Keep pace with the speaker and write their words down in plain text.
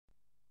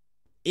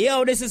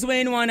Yo, this is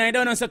Wayne Wonder. I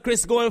don't know, so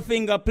Chris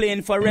Goldfinger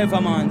playing forever,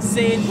 man.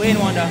 Say it, Wayne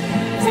Wonder.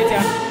 Sit here.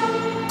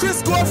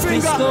 Chris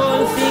Goldfinger. Chris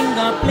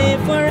Goldfinger play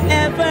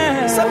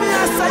forever. So me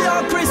I say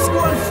yo, Chris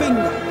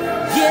Goldfinger.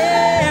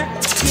 Yeah,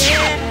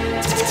 yeah.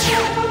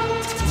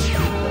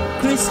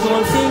 Chris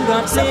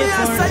Goldfinger play forever. So me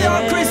I say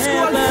yo, Chris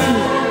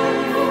Goldfinger.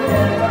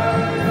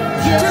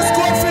 Yeah. Chris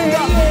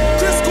Goldfinger.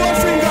 Chris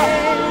Goldfinger.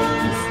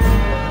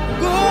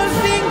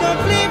 Goldfinger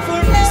play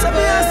forever. So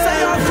me I say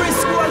yo, Chris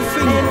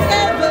Goldfinger.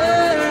 Ever.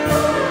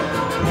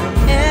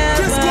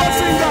 Chris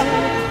Goldfinger.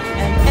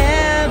 And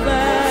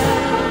ever.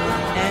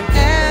 And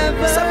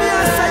ever. So me I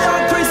say yo,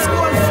 Chris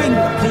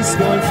Goldfinger. Chris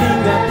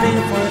Goldfinger play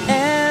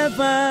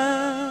forever.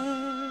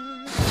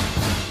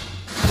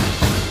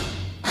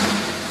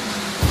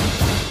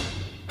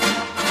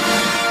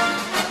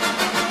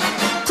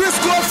 Chris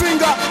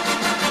Goldfinger.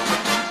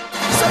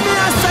 So me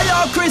I say yo,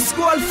 Chris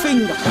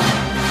Goldfinger.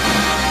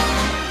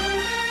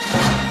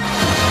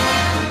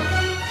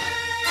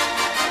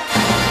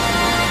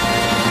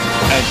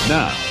 And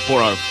now for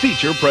our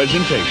feature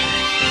presentation.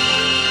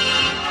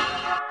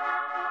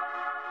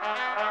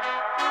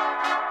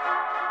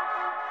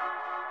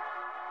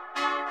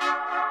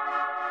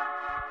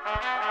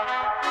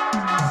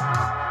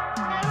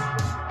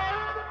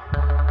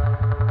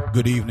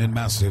 Good evening,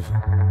 Massive.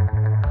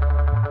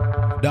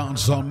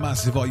 Dancehall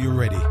Massive, are you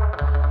ready?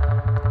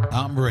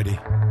 I'm ready.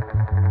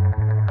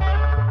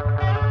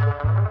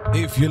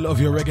 If you love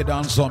your reggae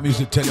dancehall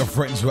music, tell your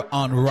friends we're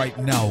on right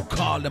now.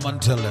 Call them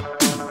and tell them.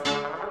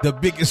 The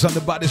biggest and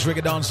the baddest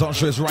reggae dancehall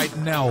show is right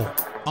now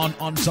on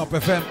Top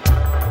FM.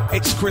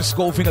 It's Chris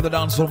Goldfinger, the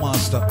dancehall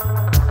master.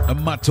 No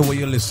matter where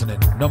you're listening,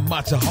 no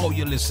matter how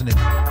you're listening,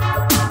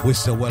 we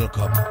say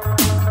welcome.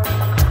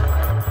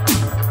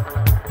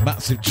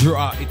 Massive,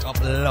 draw it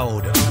up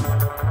loud.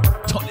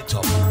 Turn it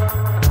up.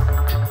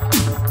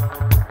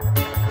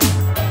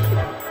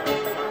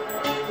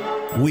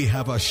 We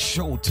have a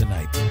show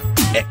tonight.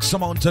 X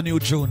amount of new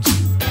tunes.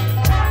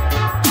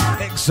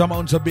 X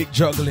amount of big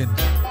juggling.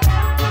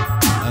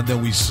 And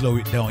then we slow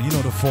it down. You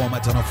know the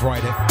format on a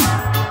Friday.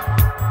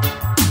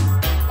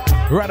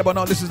 Right about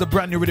now, this is the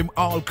brand new rhythm,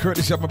 all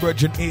courtesy of my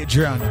virgin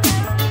Adrian.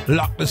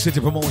 Lock the City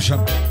promotion.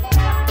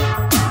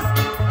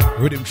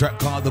 Rhythm track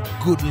called The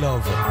Good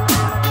Love.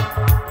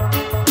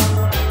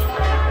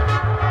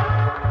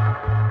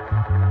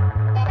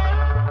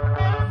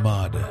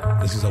 Mad.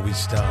 This is how we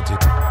started.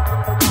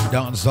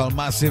 Dancehall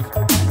Massive.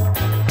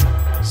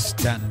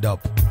 Stand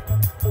up.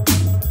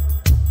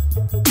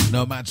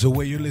 No matter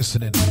where you're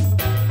listening.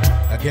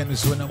 Again,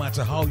 this way, no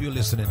matter how you're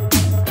listening,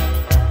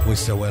 we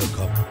say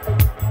welcome.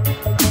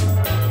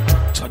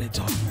 Turn it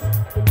up.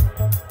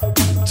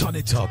 Turn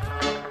it up.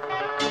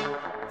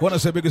 Want to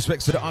say big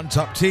respects to the On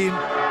Top team.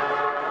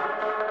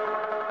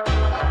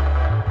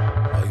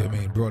 Oh, you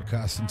mean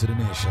broadcasting to the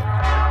nation.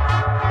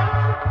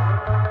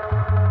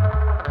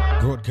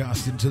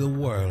 Broadcasting to the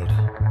world.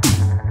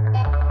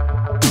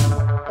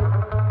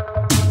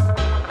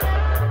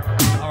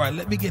 Alright,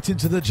 let me get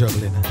into the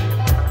juggling.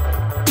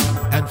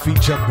 And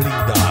feature Bling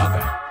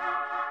Dog.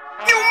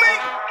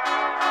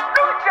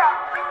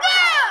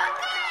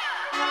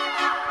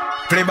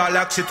 Play my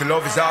lock, city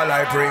love is all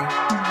I bring.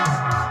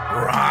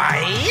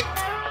 Right?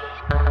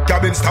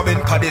 Cabin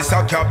stabbing, cause it's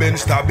a cabin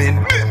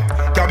stabbing.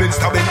 Cabin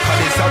stabbing,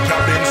 cause it's a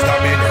cabin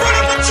stabbing.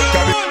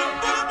 Cabin.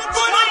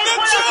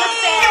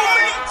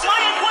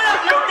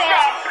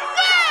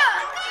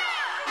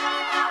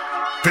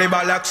 Play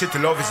my lock, city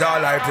love is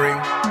all I bring.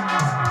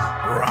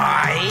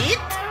 Right?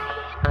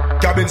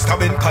 Cabin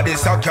stabbing, cause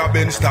it's a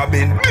cabin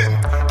stabbing.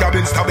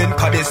 Cabin stabbing,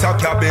 cause it's a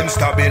cabin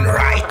stabbing.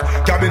 Right?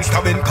 Cabin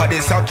stabbing, cause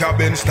it's a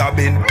cabin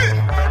stabbing.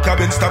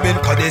 Cabin stabbing,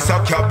 cause it's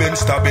a cabin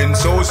stabbing.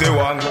 So say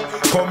one,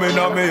 come in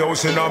on me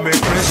house in on me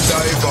Chris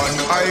Divan.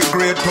 I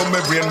great to me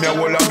brain, me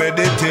whole a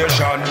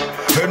meditation.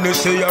 When you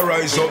say you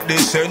rise up the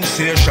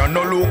sensation.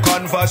 No look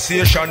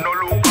conversation, no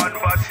look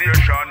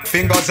conversation.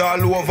 Fingers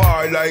all over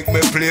her like me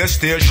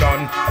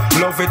PlayStation.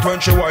 Love it when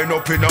she wind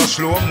up in a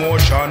slow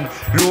motion.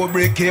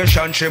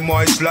 Lubrication, she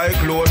moist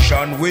like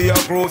lotion. We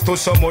are growth to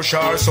some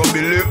ocean, some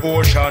Billy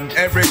Ocean.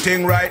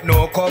 Everything right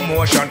now,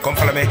 commotion. Come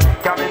follow me.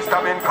 Cabin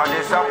stabbing, cause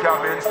it's a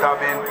cabin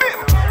stabbing.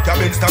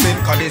 Cabin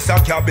stabbing, cause it's a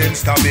cabin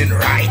stabbing.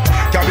 Right.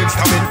 Cabin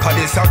stabbing, cause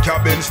it's a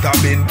cabin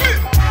stabbing.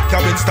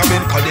 Cabin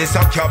stabbing, cause it's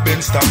a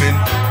cabin stabbing.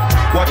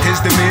 What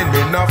is the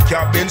meaning of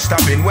cabin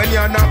stabbing? When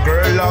you're not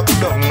girl locked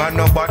down and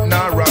no but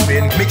not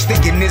rapping. Mix the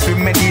Guinness with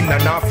Medina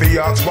and half the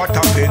ask what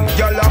happened.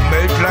 Y'all a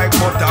melt like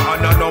butter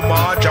and no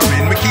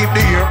margarine. Me keep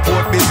the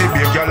airport busy,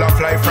 big y'all a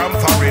fly from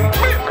foreign.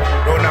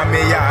 Run on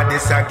me yard,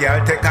 this a girl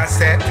take a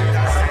set.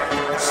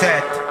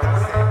 Set.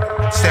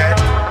 Set.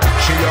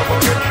 She a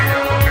forget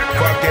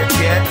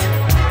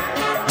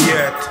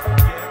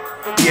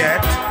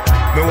yet.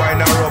 Me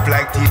wind her up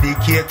like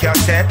TDK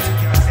cassette.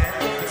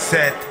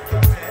 Set.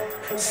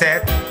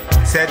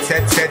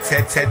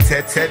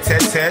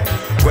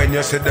 When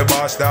you see the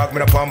boss dog, me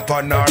the pump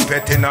on her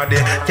pet in a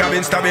day.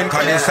 Cabin stabbing,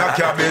 cause it's a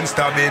cabin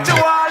stabbing. To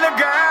all the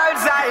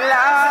girls I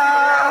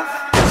love,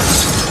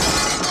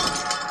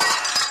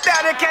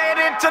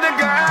 dedicated to the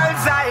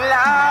girls I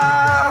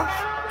love.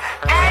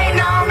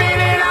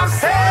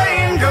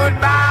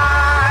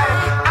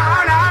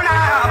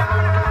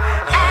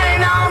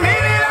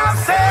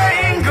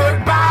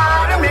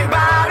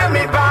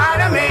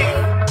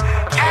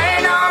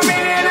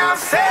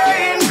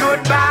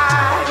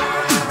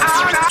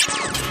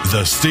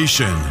 The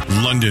station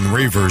London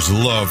ravers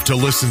love to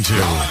listen to.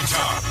 On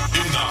top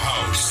in the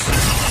house.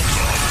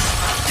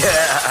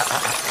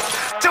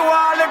 Yeah. To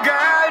all the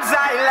girls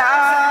I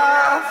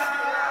love,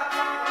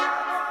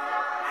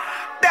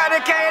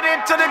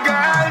 dedicated to the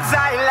girls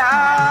I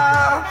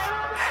love.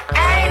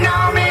 Ain't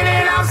no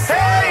meaning of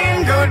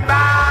saying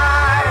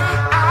goodbye.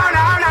 Oh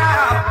no no.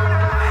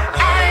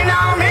 Ain't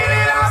no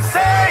meaning of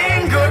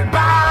saying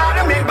goodbye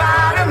to me,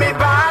 bye to me,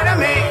 bye to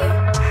me.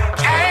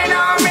 Ain't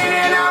no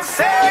meaning of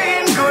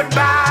saying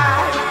goodbye.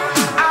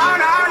 Oh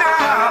no no.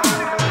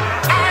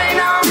 Ain't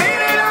no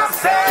meaning of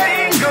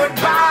saying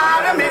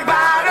goodbye to me,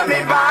 bye to me,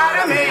 bye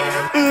to me.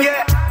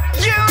 Yeah,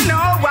 you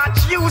know what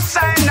you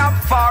sign up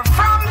for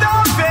from the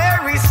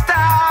very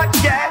start.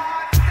 Yeah.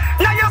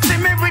 Now you see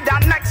me with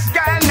that next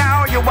girl.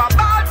 Now you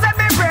about to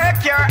me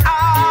break your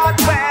heart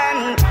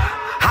when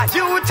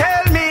you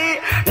tell me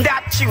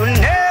that you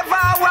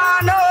never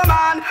want no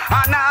man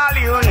and all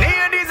you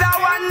need is a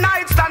one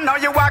night stand. Now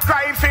you are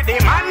crying for the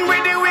man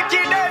with the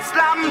wickedest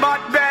slam,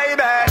 but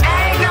baby,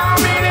 ain't no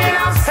meaning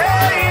of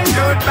saying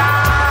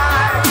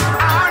goodbye.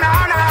 Oh no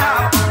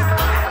no,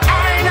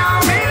 ain't no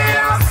meaning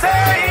of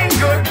saying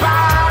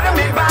goodbye to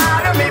me,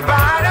 bye to me,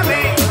 bye to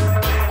me.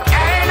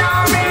 Ain't no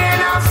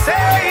meaning of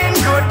saying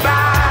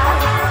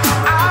goodbye.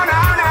 Oh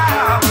no no,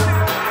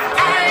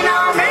 ain't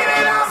no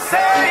meaning of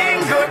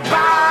saying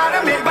goodbye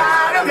to me,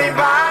 bye to me,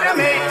 bye to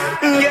me.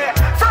 Yeah,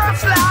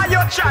 first lie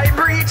you try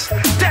breach.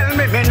 Tell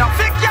me no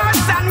fake your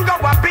son go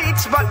a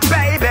beach, but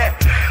baby,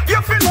 you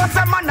feel what's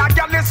a man a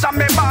girl is on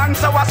me born,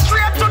 so I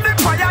straight to the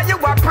choir you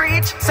a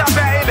preach. So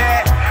baby,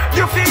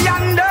 you feel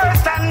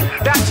understand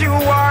that you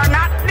are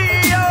not the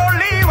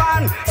only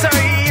one. So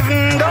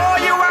even though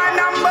you are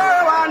number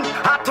one,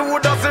 I 2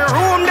 dozen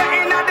room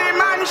there in the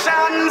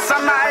mansion. So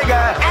my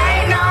girl,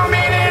 ain't no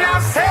meaning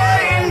of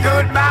saying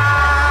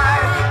goodbye.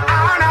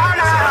 Oh no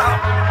no.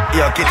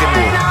 Yo, Kitty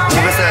Boo,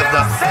 move yourself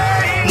now.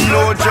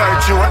 No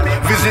drive through,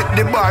 visit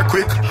the bar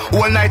quick.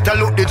 One night I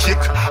look the chick,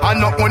 and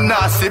not one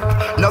nah sip.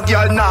 No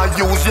girl nah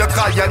use your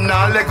car, you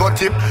nah Lego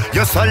tip.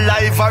 Your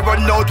saliva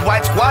run out,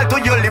 white squall to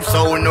your lips.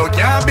 So no,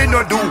 can't be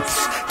no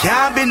dupes,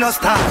 can't be no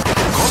star.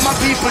 Come on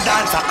people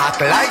dance,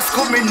 act like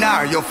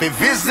Scuminar. You fi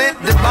visit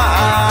the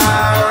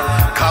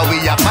bar, cause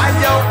we a buy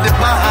out the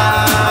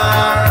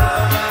bar.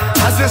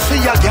 As you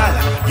see a girl,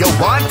 you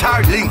want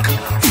her link.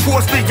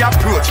 Force the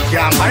approach,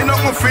 can't buy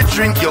nothing free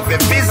drink. You fi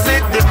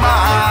visit the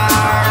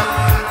bar,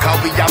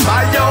 cause we a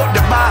buy out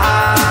the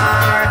bar.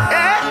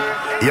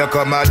 You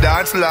come a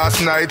dance last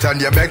night and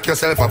you make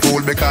yourself a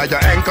fool because you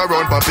anchor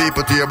around for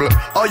people table.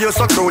 Oh, you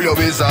so cool, you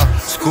is a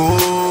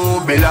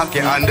Scooby Lucky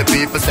and the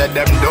people said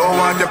them don't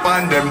want you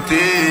on them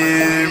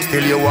team.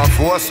 Still you want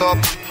force up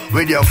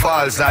with your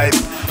false hype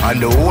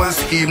and the whole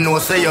scheme no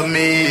say you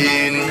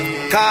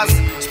mean. Cause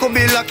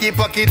Scooby Lucky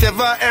pocket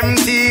ever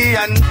empty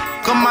and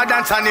come a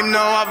dance and him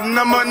now have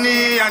no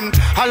money and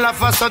all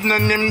of a sudden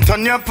him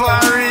turn your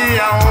party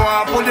and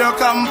want pull your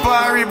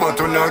Campari, but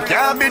you know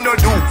can't be no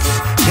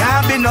dupes,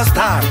 can't be no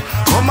star.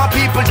 Come a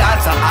people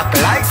dance and act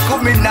like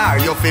Scuminar.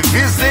 You fi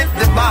visit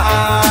the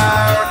bar,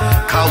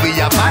 cause we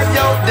a buy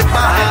out the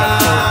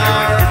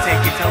bar.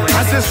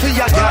 As you see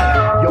a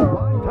girl, you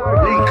want her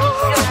link.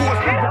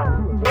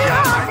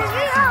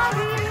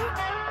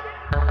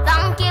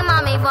 Thank you,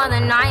 mommy, for the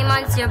 9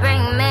 months you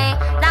bring me.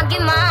 Thank you,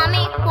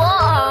 mommy,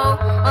 whoa.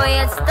 Oh,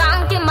 yes,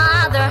 thank you,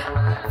 mother,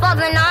 for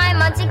the 9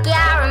 months you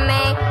carry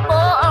me.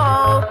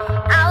 Oh,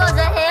 I was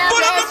a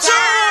helpless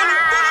child.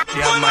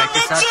 Yeah, Mike,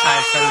 it's our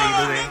time to lead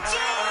the way.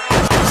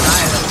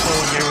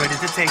 Xylophone, you're ready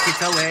to take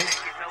it away.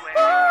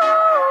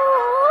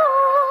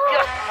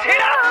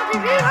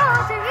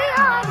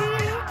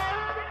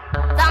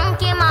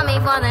 Thank you, mommy,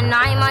 for the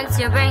 9 months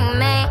you bring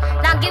me.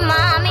 Thank you,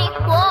 mommy,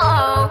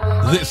 whoa.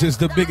 This is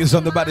the biggest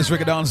and the baddest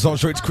reggae dancehall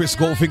show. It's Chris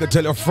Goldfinger.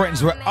 Tell your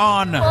friends we're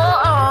on.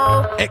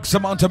 X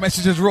amount of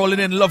messages rolling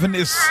in, loving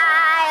this.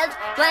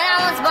 When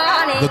I was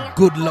born the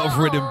good love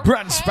rhythm,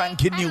 brand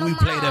spanking new. We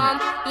play them,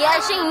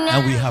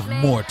 and we have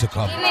more to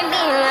come.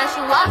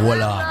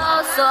 Hold on.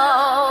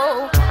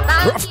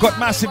 Rough Cut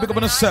Massive, pick up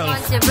on yourself.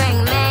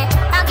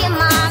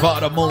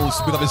 Father Moose,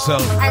 pick up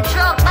yourself.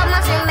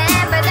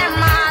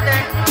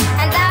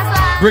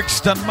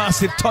 Brixton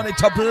Massive, turn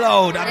it up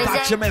loud and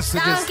patch your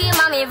messages. Thank you,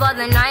 mommy, for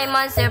the 9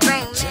 months you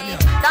bring me.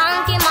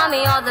 Thank you,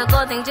 mommy, all the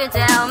good things you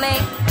tell me.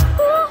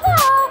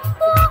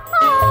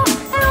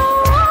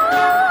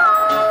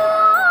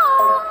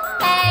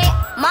 Hey,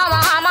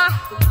 mama,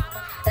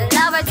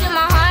 love her to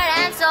my heart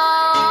and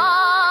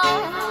soul.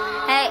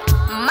 Hey,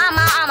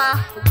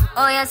 mama,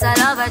 oh yes, I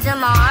love her to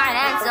my heart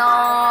and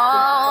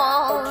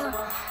soul.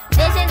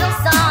 This is a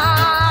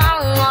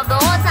song of the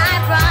old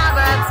time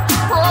proverbs.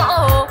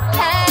 Oh,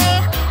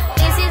 hey,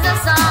 this is a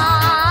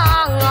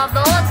song of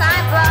the old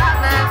time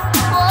proverbs.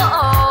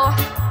 Oh,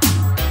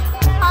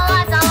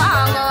 what a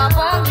long I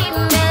won't keep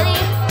belly.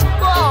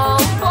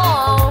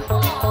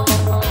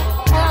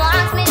 Who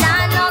wants me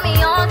down, know me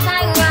all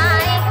time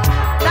right.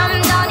 From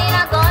down in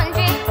a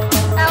country,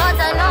 that was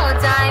a no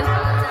time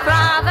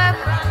proverb.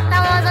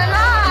 That was a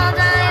no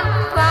time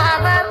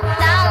proverb.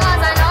 That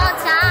was a no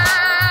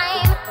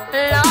time.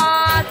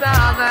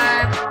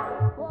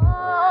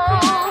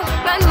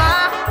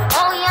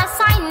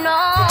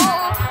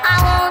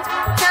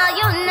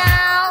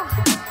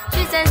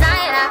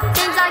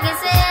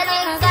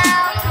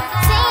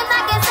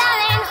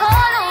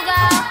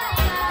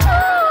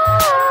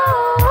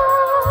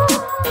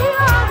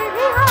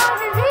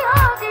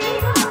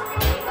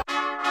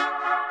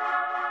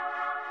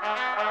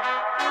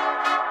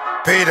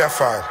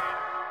 pedophile,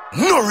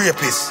 no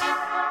rapist.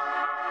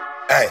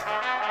 Hey,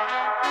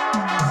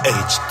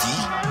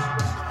 HD.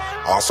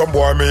 Some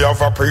boy me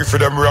have a pray for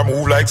them. We a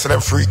move like so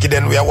them freaky.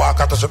 Then we a walk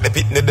out to shut the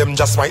pitney them.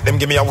 Just smite them,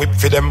 give me a whip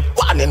for them.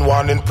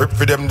 One prep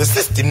for them. The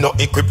system not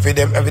equipped for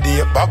them. Every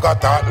day bag a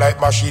talk like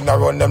machine I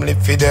run them lip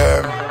for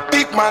them.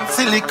 Big man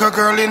silica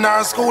girl in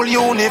her school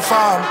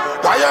uniform.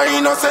 Why are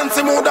innocent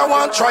in mood I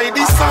want try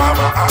this song?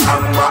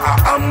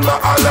 Amber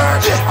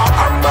alert.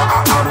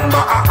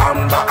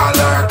 Amber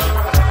alert.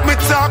 Me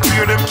talk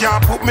clear, them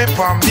can't put me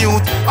on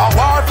mute. A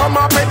war from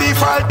a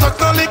pedophile touch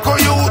no liquor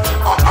youth.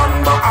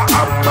 Amber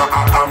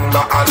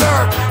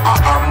alert.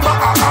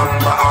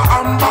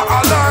 Amber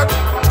alert.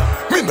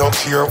 Me no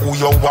care who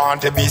you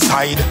want to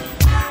beside.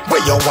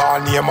 Where you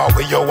want name or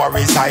where you want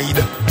reside.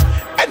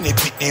 Any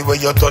pitney where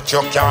you touch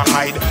you can't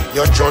hide.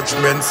 Your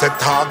judgment set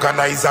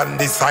organize and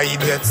decide.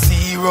 Get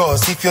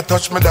serious if you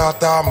touch my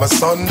daughter, my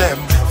son them.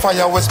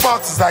 Fire with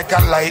sparks is like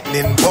a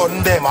lightning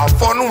burn them. Have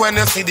fun when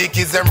you see the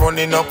kids them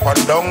running up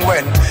and down.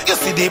 When you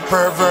see the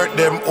pervert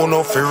them who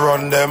no fi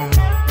run them.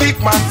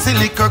 Big man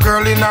silica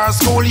girl in her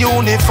school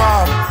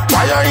uniform.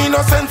 Why are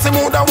innocent in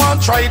mood I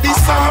want try this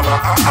song?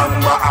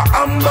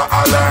 Amber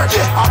alert.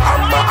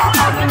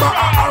 Amber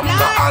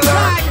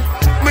alert.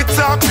 Me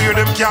talk clear,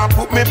 them can't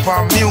put me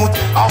on mute.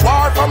 A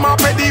war from a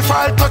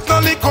pedophile touch no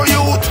liquor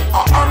youth.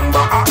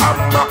 Amber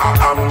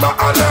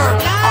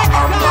alert.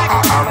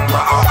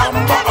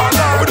 Amber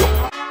alert.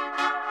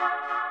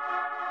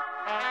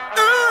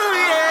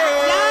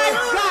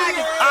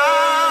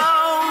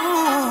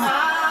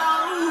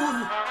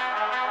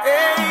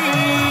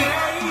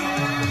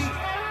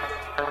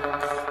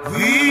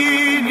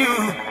 We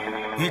knew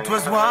it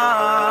was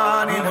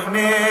 1 in a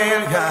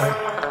million,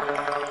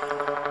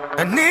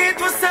 and it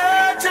was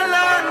such a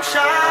long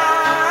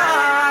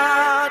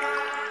shot,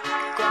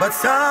 but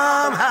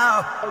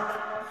somehow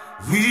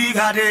we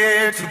got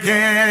it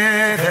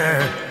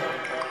together.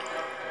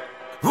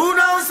 Who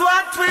knows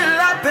what will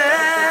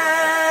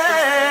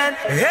happen?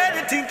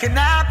 Anything can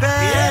happen.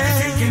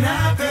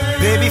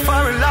 Baby, for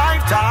a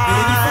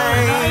lifetime.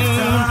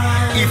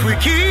 If we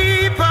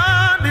keep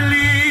on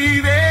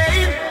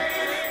believing,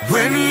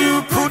 when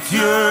you put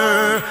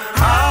your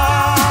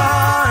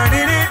heart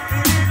in it,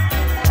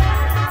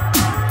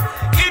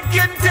 it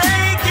can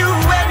take you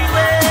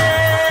anywhere.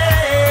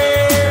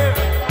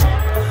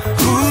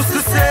 Who's to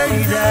say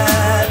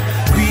that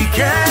we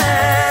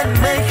can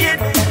make it?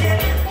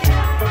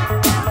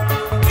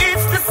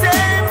 It's the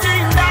same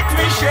thing that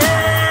we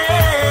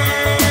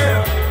share.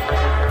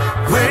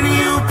 When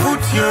you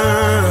put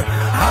your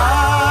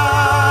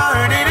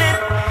heart in it,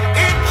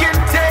 it can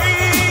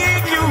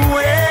take you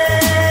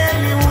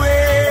anywhere.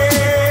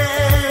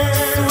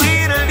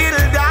 Sweet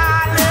little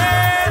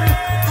darling,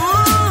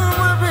 ooh,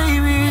 my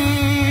baby.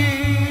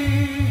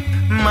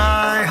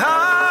 My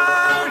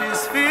heart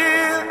is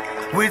filled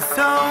with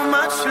so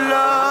much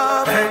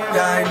love, and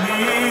I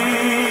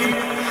need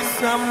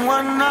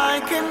someone I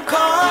can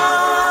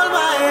call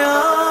my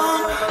own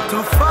to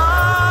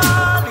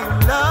fall in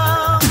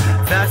love.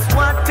 That's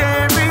what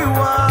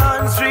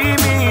everyone's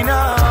dreaming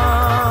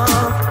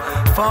of.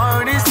 For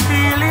this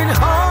feeling,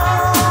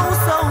 oh,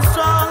 so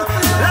strong.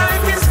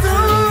 Life is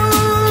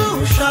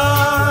too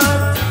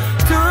short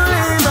to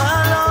live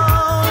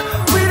alone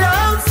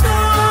without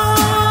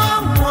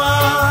someone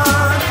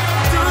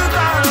to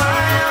call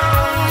my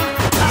own.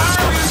 I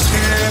will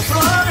care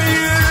for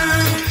you,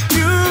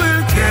 you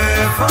will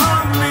care for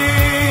me.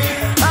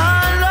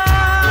 Our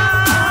love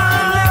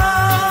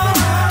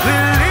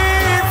will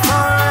live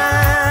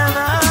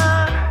forever.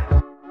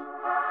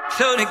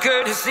 Show the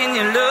courtesy in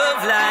your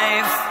love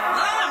life.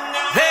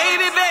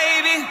 Baby,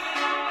 baby.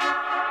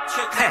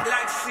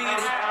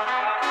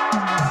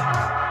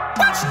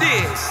 Watch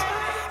this.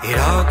 It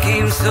all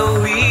came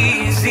so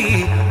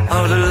easy.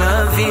 All the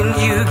loving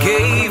you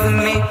gave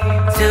me,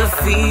 the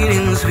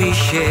feelings we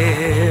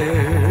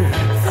shared.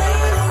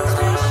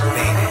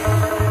 Baby.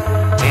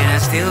 And I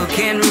still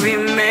can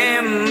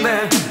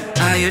remember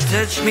how you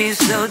touched me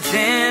so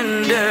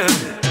tender.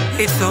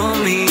 It told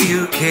me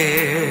you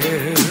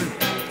care.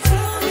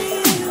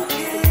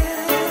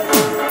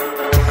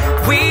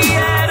 We